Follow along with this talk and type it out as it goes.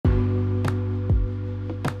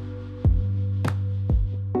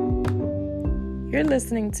You're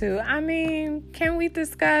listening to Can We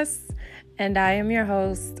Discuss? And I am your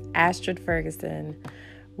host, Astrid Ferguson.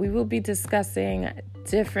 We will be discussing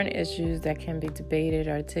different issues that can be debated,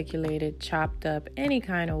 articulated, chopped up any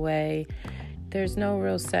kind of way. There's no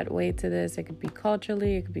real set way to this. It could be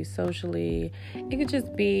culturally, it could be socially, it could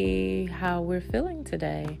just be how we're feeling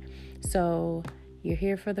today. So you're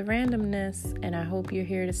here for the randomness, and I hope you're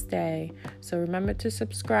here to stay. So remember to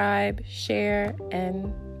subscribe, share,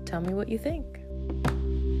 and tell me what you think.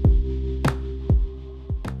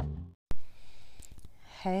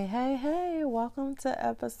 Hey, welcome to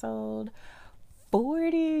episode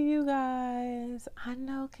 40, you guys. I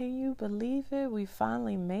know, can you believe it? We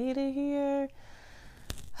finally made it here.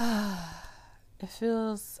 It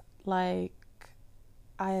feels like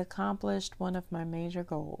I accomplished one of my major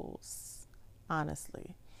goals,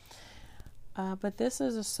 honestly. But this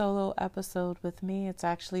is a solo episode with me. It's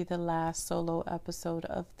actually the last solo episode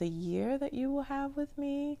of the year that you will have with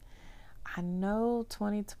me. I know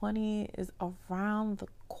 2020 is around the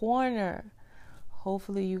corner.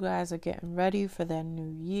 Hopefully you guys are getting ready for that new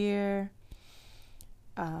year.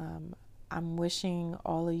 I'm wishing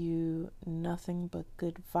all of you nothing but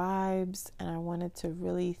good vibes, and I wanted to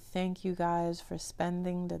really thank you guys for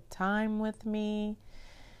spending the time with me.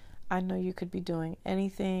 I know you could be doing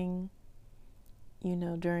anything,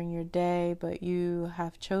 during your day, but you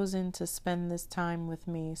have chosen to spend this time with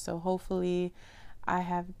me. So hopefully I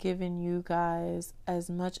have given you guys as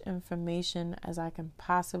much information as I can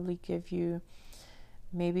possibly give you,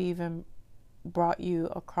 maybe even brought you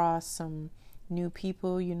across some new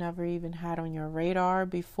people you never even had on your radar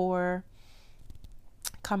before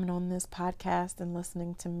coming on this podcast and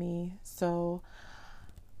listening to me. So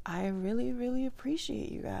I really, really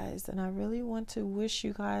appreciate you guys, and I really want to wish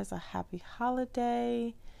you guys a happy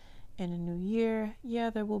holiday and a new year. Yeah,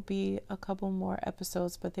 there will be a couple more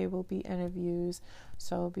episodes, but they will be interviews.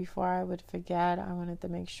 So before I would forget, I wanted to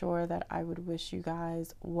make sure that I would wish you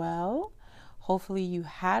guys well. Hopefully you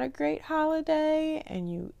had a great holiday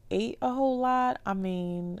and you ate a whole lot.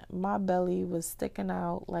 My belly was sticking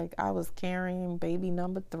out like I was carrying baby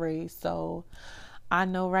number 3. So I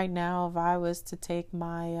know right now, if I was to take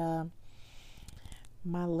my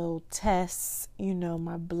my little tests,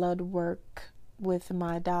 my blood work with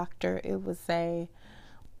my doctor, it would say,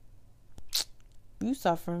 you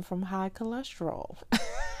suffering from high cholesterol.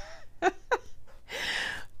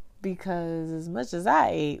 Because as much as I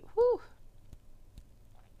ate,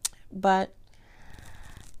 But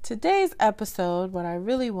today's episode, what I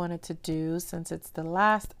really wanted to do, since it's the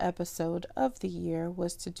last episode of the year,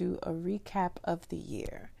 was to do a recap of the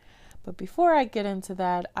year. But before I get into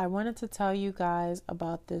that, I wanted to tell you guys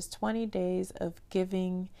about this 20 days of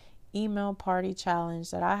giving email party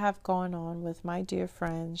challenge that I have going on with my dear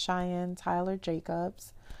friend Cheyenne Tyler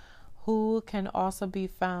Jacobs, who can also be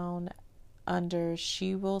found under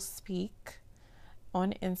She Will Speak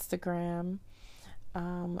on Instagram.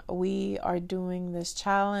 We are doing this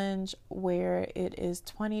challenge where it is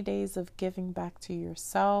 20 days of giving back to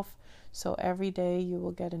yourself. So every day you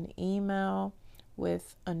will get an email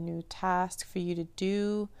with a new task for you to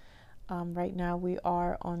do. Right now we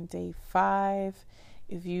are on day 5.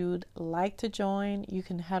 If you'd like to join, you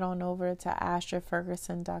can head on over to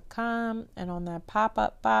astridferguson.com, and on that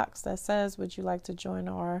pop-up box that says, would you like to join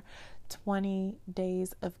our 20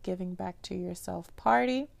 days of giving back to yourself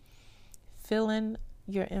party, fill in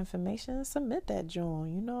your information and submit that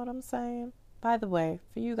join. You know what I'm saying? By the way,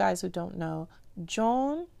 for you guys who don't know,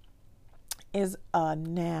 join is a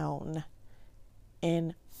noun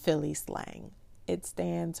in Philly slang. It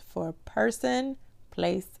stands for person,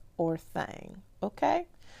 place, or thing. Okay?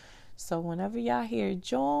 So whenever y'all hear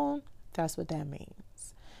join, that's what that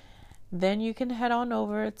means. Then you can head on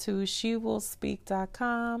over to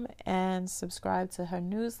shewillspeak.com and subscribe to her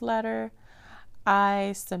newsletter.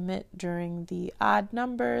 I submit during the odd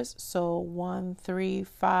numbers, so 1, 3,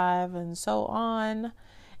 5, and so on,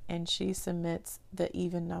 and she submits the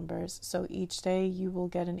even numbers. So each day you will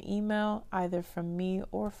get an email either from me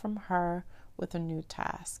or from her with a new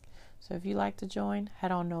task. So if you like to join,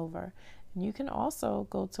 head on over. And you can also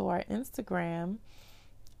go to our Instagram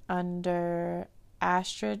under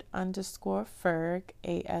Astrid_Ferg,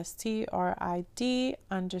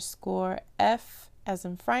 ASTRID_F as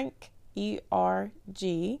in Frank,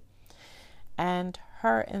 ERG, and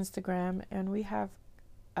her Instagram, and we have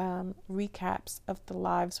recaps of the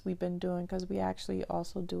lives we've been doing, because we actually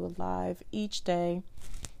also do a live each day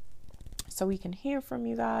so we can hear from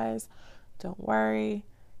you guys. Don't worry,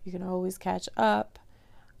 you can always catch up.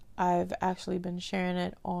 I've actually been sharing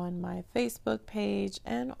it on my Facebook page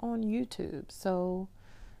and on YouTube, so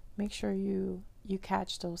make sure you you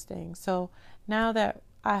catch those things. So now that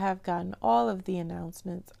I have gotten all of the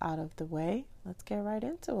announcements out of the way, let's get right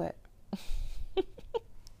into it.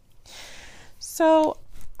 So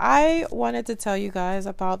I wanted to tell you guys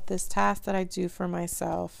about this task that I do for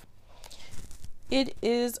myself. It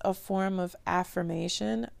is a form of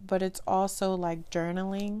affirmation, but it's also like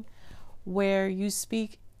journaling, where you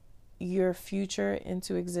speak your future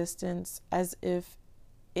into existence as if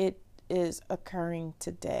it is occurring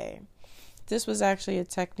today. This was actually a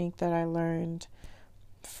technique that I learned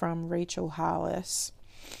from Rachel Hollis.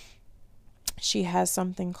 She has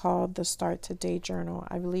something called the Start Today Journal.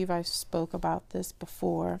 I believe I spoke about this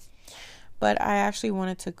before, but I actually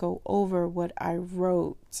wanted to go over what I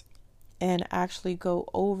wrote and actually go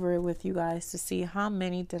over it with you guys to see how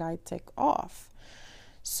many did I tick off.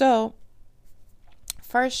 So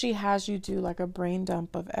first, she has you do like a brain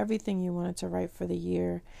dump of everything you wanted to write for the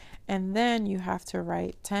year. And then you have to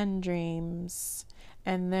write 10 dreams.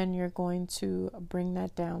 And then you're going to bring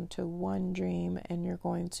that down to one dream. And you're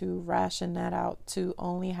going to ration that out to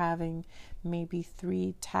only having maybe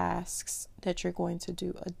 3 tasks that you're going to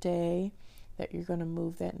do a day that you're going to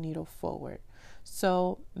move that needle forward.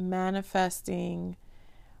 So manifesting,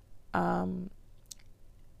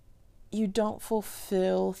 you don't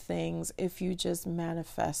fulfill things if you just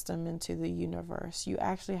manifest them into the universe. You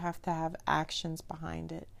actually have to have actions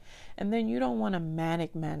behind it. And then you don't want to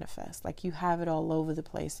manic manifest, like you have it all over the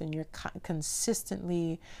place and you're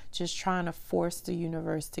consistently just trying to force the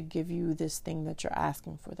universe to give you this thing that you're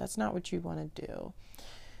asking for. That's not what you want to do.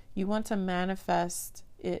 You want to manifest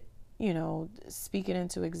it, speak it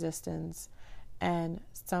into existence. And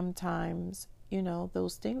sometimes,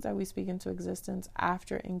 those things that we speak into existence,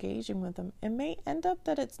 after engaging with them, it may end up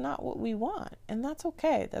that it's not what we want. And that's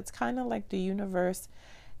okay. That's kind of like the universe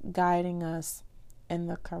guiding us in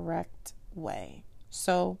the correct way.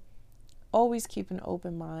 So always keep an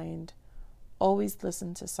open mind. Always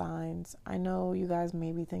listen to signs. I know you guys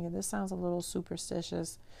may be thinking this sounds a little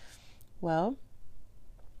superstitious. Well,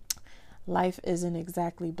 life isn't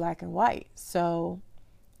exactly black and white. So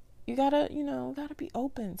you gotta be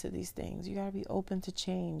open to these things. You gotta be open to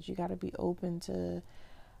change. You gotta be open to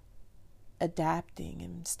adapting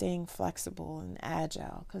and staying flexible and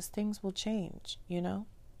agile, because things will change,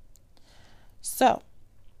 So,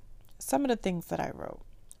 some of the things that I wrote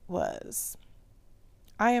was,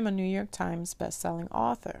 I am a New York Times bestselling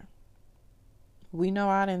author. We know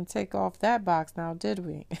I didn't take off that box now, did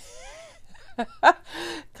we?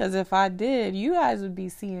 Because if I did, you guys would be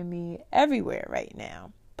seeing me everywhere right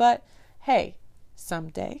now. But hey,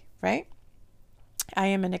 someday, right? I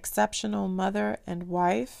am an exceptional mother and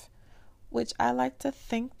wife, which I like to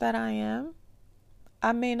think that I am.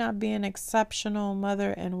 I may not be an exceptional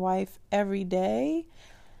mother and wife every day,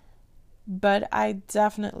 but I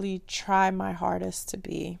definitely try my hardest to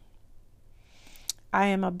be. I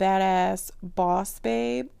am a badass boss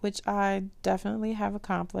babe, which I definitely have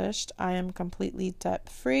accomplished. I am completely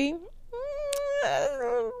debt-free.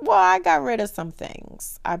 Well, I got rid of some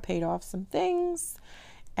things. I paid off some things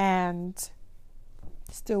and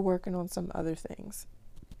still working on some other things.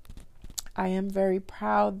 I am very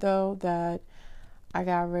proud, though, that I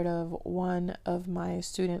got rid of one of my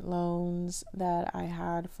student loans that I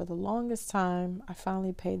had for the longest time. I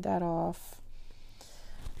finally paid that off.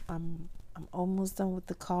 I'm almost done with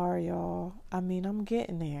the car, y'all. I mean, I'm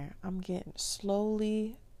getting there. I'm getting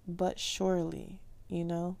slowly but surely,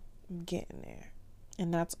 I'm getting there.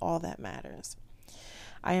 And that's all that matters.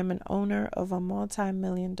 I am an owner of a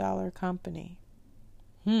multi-million-dollar company.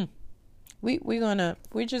 We're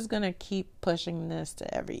just gonna keep pushing this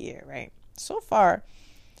to every year, right? So far,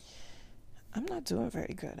 I'm not doing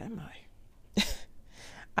very good, am I?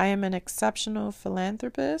 I am an exceptional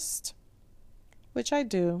philanthropist, which I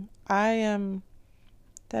do. That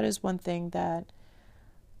is one thing that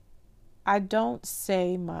I don't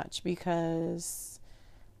say much, because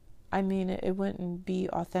it wouldn't be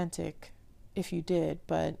authentic if you did,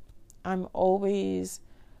 but I'm always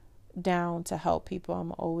down to help people.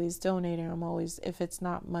 I'm always donating. If it's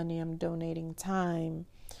not money, I'm donating time.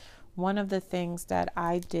 One of the things that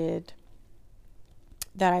I did,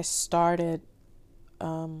 that I started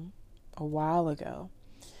a while ago,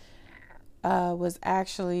 was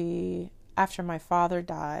actually after my father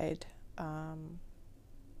died.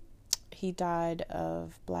 He died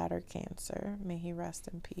of bladder cancer. May he rest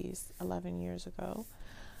in peace. 11 years ago.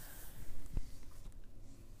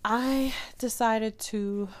 I decided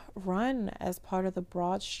to run as part of the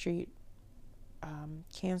Broad Street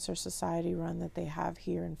Cancer Society run that they have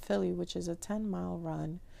here in Philly, which is a 10-mile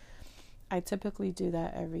run. I typically do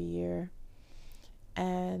that every year.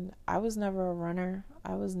 And I was never a runner.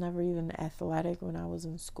 I was never even athletic when I was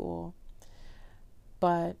in school.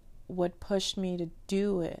 But what pushed me to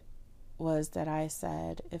do it was that I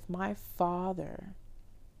said, if my father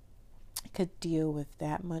could deal with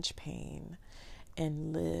that much pain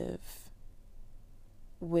and live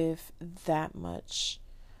with that much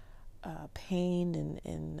pain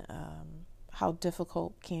and how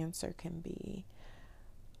difficult cancer can be,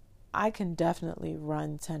 I can definitely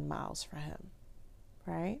run 10 miles for him,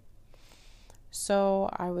 right? So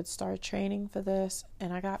I would start training for this,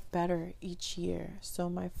 and I got better each year. So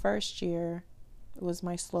my first year was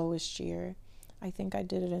my slowest year. I think I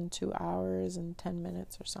did it in 2 hours and 10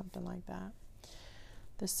 minutes or something like that.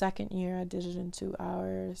 The second year, I did it in 2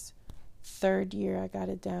 hours. Third year, I got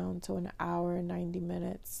it down to 1 hour and 90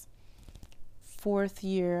 minutes. Fourth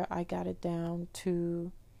year, I got it down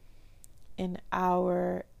to 1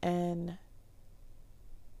 hour and...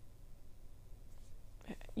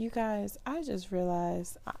 You guys, I just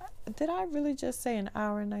realized, did I really just say 1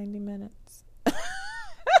 hour and 90 minutes?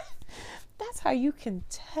 That's how you can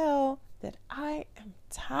tell that I am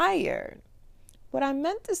tired. What I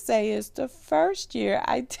meant to say is the first year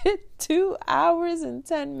I did 2 hours and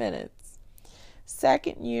 10 minutes.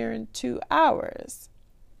 Second year in 2 hours.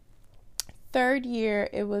 Third year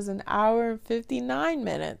it was 1 hour and 59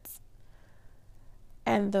 minutes.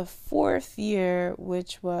 And the fourth year,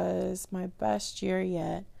 which was my best year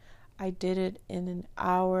yet, I did it in 1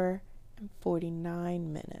 hour and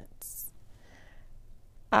 49 minutes.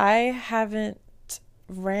 I'm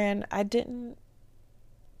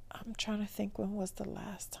trying to think, when was the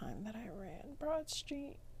last time that I ran Broad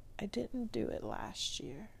Street? I didn't do it last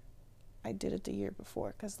year. I did it the year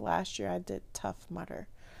before, because last year I did Tough Mudder.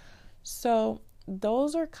 So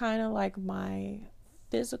those are kind of like my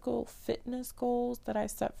physical fitness goals that I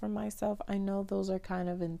set for myself. I know those are kind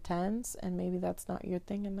of intense, and maybe that's not your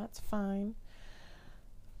thing, and that's fine.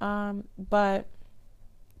 But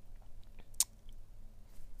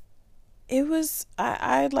it was,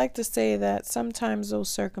 I'd like to say that sometimes those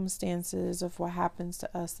circumstances of what happens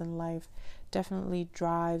to us in life definitely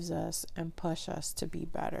drives us and push us to be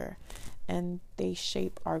better, and they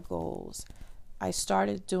shape our goals. I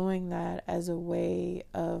started doing that as a way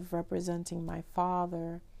of representing my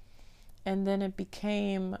father, and then it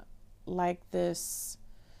became like this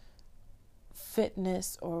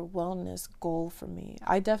fitness or wellness goal for me.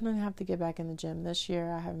 I definitely have to get back in the gym. This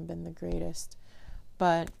year I haven't been the greatest,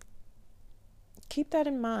 but keep that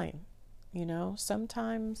in mind. You know,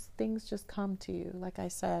 sometimes things just come to you, like I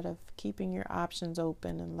said, of keeping your options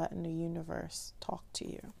open and letting the universe talk to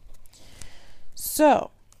you. So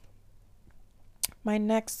my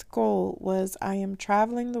next goal was, I am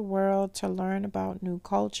traveling the world to learn about new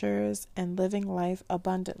cultures and living life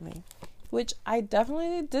abundantly, which I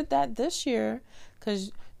definitely did that this year,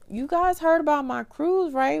 because you guys heard about my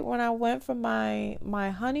cruise, right? When I went for my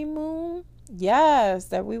honeymoon. Yes,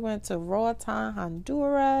 that we went to Roatan,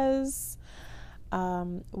 Honduras.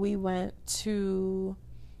 We went to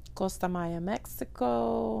Costa Maya,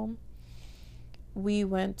 Mexico. We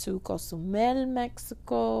went to Cozumel,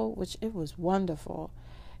 Mexico, which it was wonderful.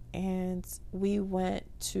 And we went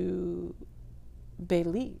to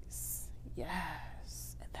Belize.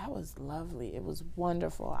 Yes, that was lovely. It was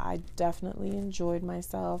wonderful. I definitely enjoyed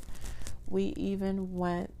myself. We even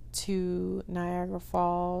went to Niagara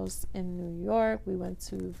Falls in New York. We went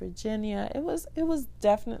to Virginia. It was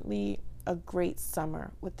definitely a great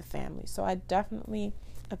summer with the family. So I definitely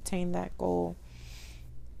obtained that goal.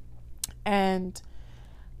 And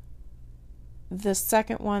the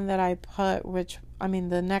second one that I put,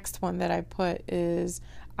 the next one that I put is,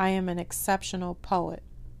 I am an exceptional poet.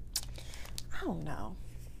 I don't know.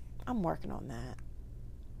 I'm working on that.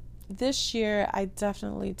 This year, I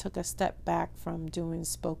definitely took a step back from doing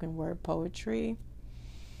spoken word poetry.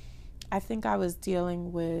 I think I was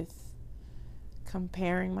dealing with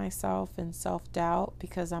comparing myself and self-doubt,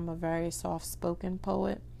 because I'm a very soft-spoken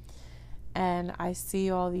poet. And I see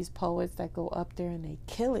all these poets that go up there and they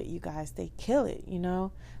kill it, you guys. They kill it, you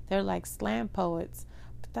know. They're like slam poets.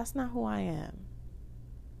 But that's not who I am.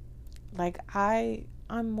 Like,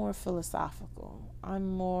 I'm more philosophical. I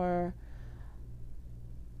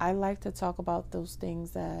like to talk about those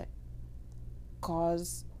things that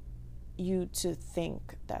cause you to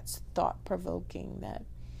think, that's thought-provoking, that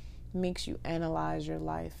makes you analyze your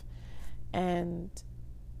life. And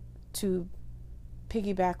to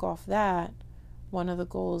piggyback off that, one of the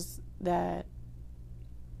goals that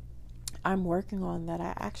I'm working on that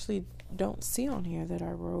I actually don't see on here that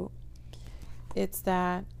I wrote, it's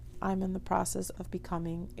that I'm in the process of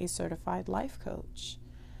becoming a certified life coach.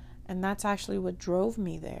 And that's actually what drove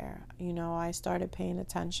me there. I started paying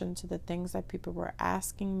attention to the things that people were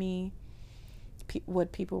asking me,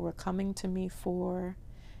 what people were coming to me for,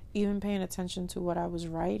 even paying attention to what I was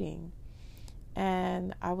writing.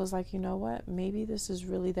 And I was like, you know what? Maybe this is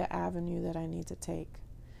really the avenue that I need to take.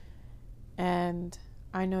 And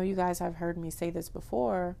I know you guys have heard me say this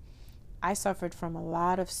before. I suffered from a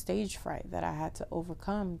lot of stage fright that I had to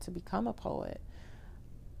overcome to become a poet.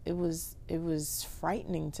 It was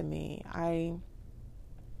frightening to me. I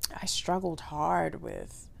struggled hard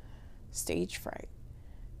with stage fright,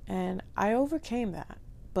 and I overcame that.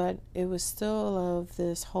 But it was still of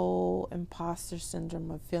this whole imposter syndrome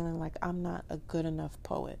of feeling like I'm not a good enough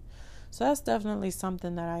poet. So that's definitely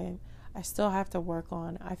something that I still have to work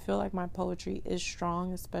on. I feel like my poetry is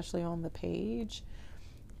strong, especially on the page,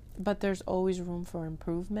 but there's always room for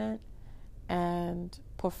improvement. And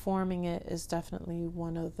performing it is definitely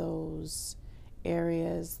one of those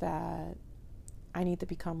areas that I need to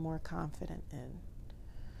become more confident in.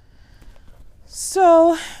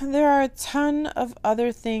 So there are a ton of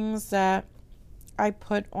other things that I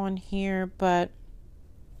put on here, but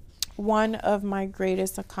one of my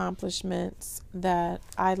greatest accomplishments that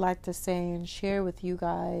I'd like to say and share with you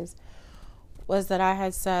guys was that I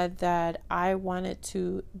had said that I wanted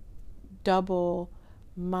to double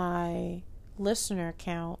my listener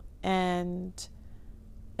count and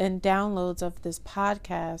downloads of this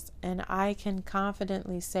podcast, and I can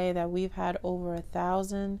confidently say that we've had over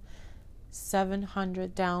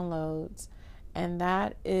 1,700 downloads, and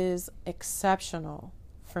that is exceptional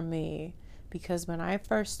for me, because when I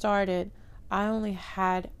first started, I only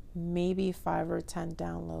had maybe 5 or 10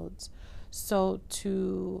 downloads. So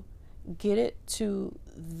to get it to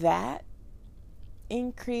that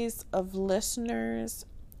increase of listeners,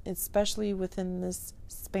 especially within this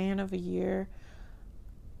span of a year,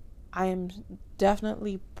 I am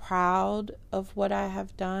definitely proud of what I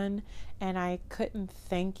have done, and I couldn't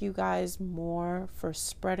thank you guys more for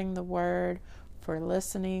spreading the word, for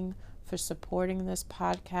listening, for supporting this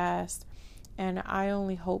podcast, and I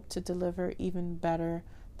only hope to deliver even better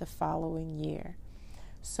the following year.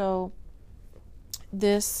 So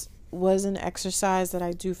this was an exercise that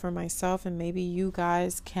I do for myself, and maybe you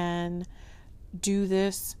guys can do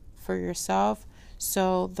this for yourself.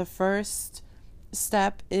 So the first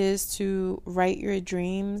step is to write your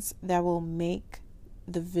dreams that will make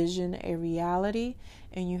the vision a reality,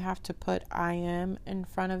 and you have to put I am in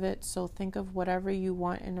front of it. So think of whatever you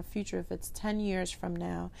want in the future, if it's 10 years from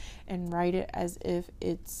now, and write it as if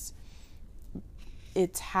it's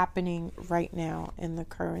happening right now in the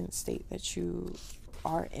current state that you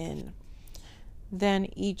are in. Then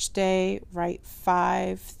each day write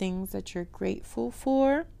 5 things that you're grateful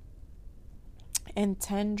for and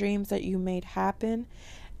 10 dreams that you made happen,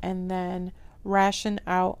 and then ration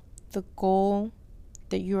out the goal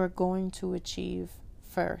that you are going to achieve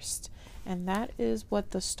first. And that is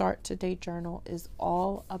what the Start Today Journal is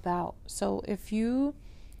all about. So if you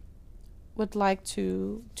would like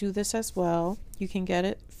to do this as well, you can get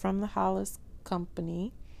it from the Hollis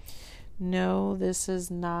Company. No, this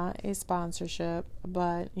is not a sponsorship,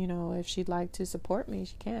 but if she'd like to support me,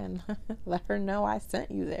 she can. Let her know I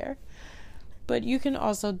sent you there. But you can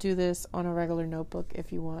also do this on a regular notebook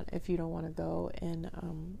if you want, if you don't want to go and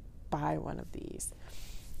buy one of these.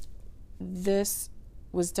 This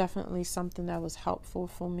was definitely something that was helpful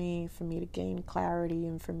for me to gain clarity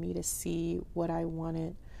and for me to see what I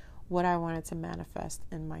wanted to manifest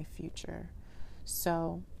in my future.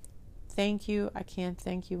 So thank you. I can't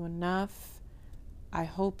thank you enough. I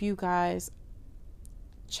hope you guys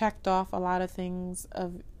checked off a lot of things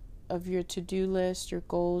of your to-do list, your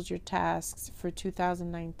goals, your tasks for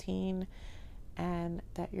 2019, and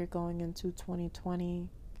that you're going into 2020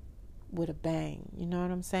 with a bang. You know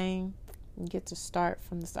what I'm saying? You get to start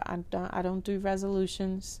from the start. I don't do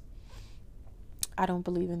resolutions. I don't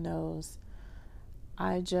believe in those.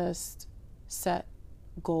 I just set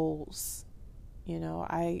goals.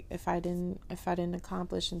 If I didn't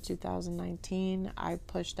accomplish in 2019, I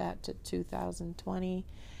push that to 2020,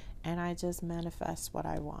 and I just manifest what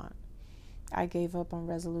I want. I gave up on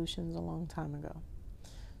resolutions a long time ago.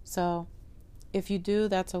 So if you do,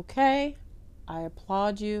 that's okay. I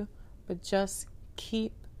applaud you, but just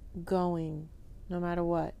keep going no matter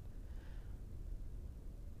what.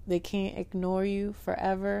 They can't ignore you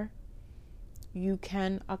forever. You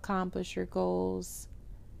can accomplish your goals.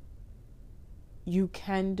 You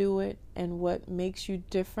can do it, and what makes you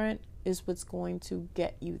different is what's going to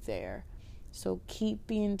get you there. So keep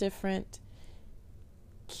being different.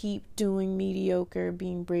 Keep doing mediocre,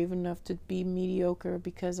 being brave enough to be mediocre,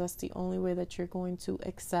 because that's the only way that you're going to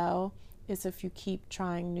excel is if you keep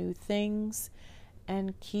trying new things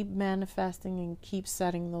and keep manifesting and keep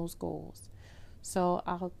setting those goals. So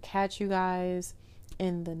I'll catch you guys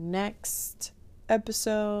in the next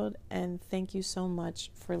episode, and thank you so much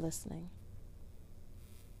for listening.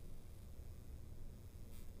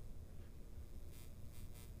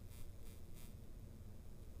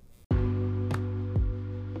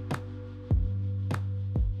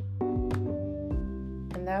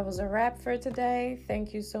 And that was a wrap for today.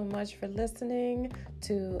 Thank you so much for listening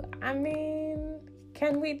to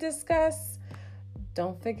Can We Discuss?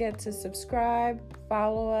 Don't forget to subscribe,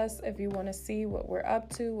 follow us if you want to see what we're up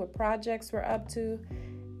to, what projects we're up to,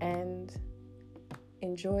 and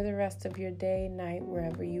enjoy the rest of your day, night,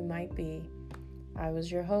 wherever you might be. I was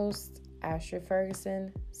your host, Asher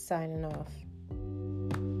Ferguson, signing off.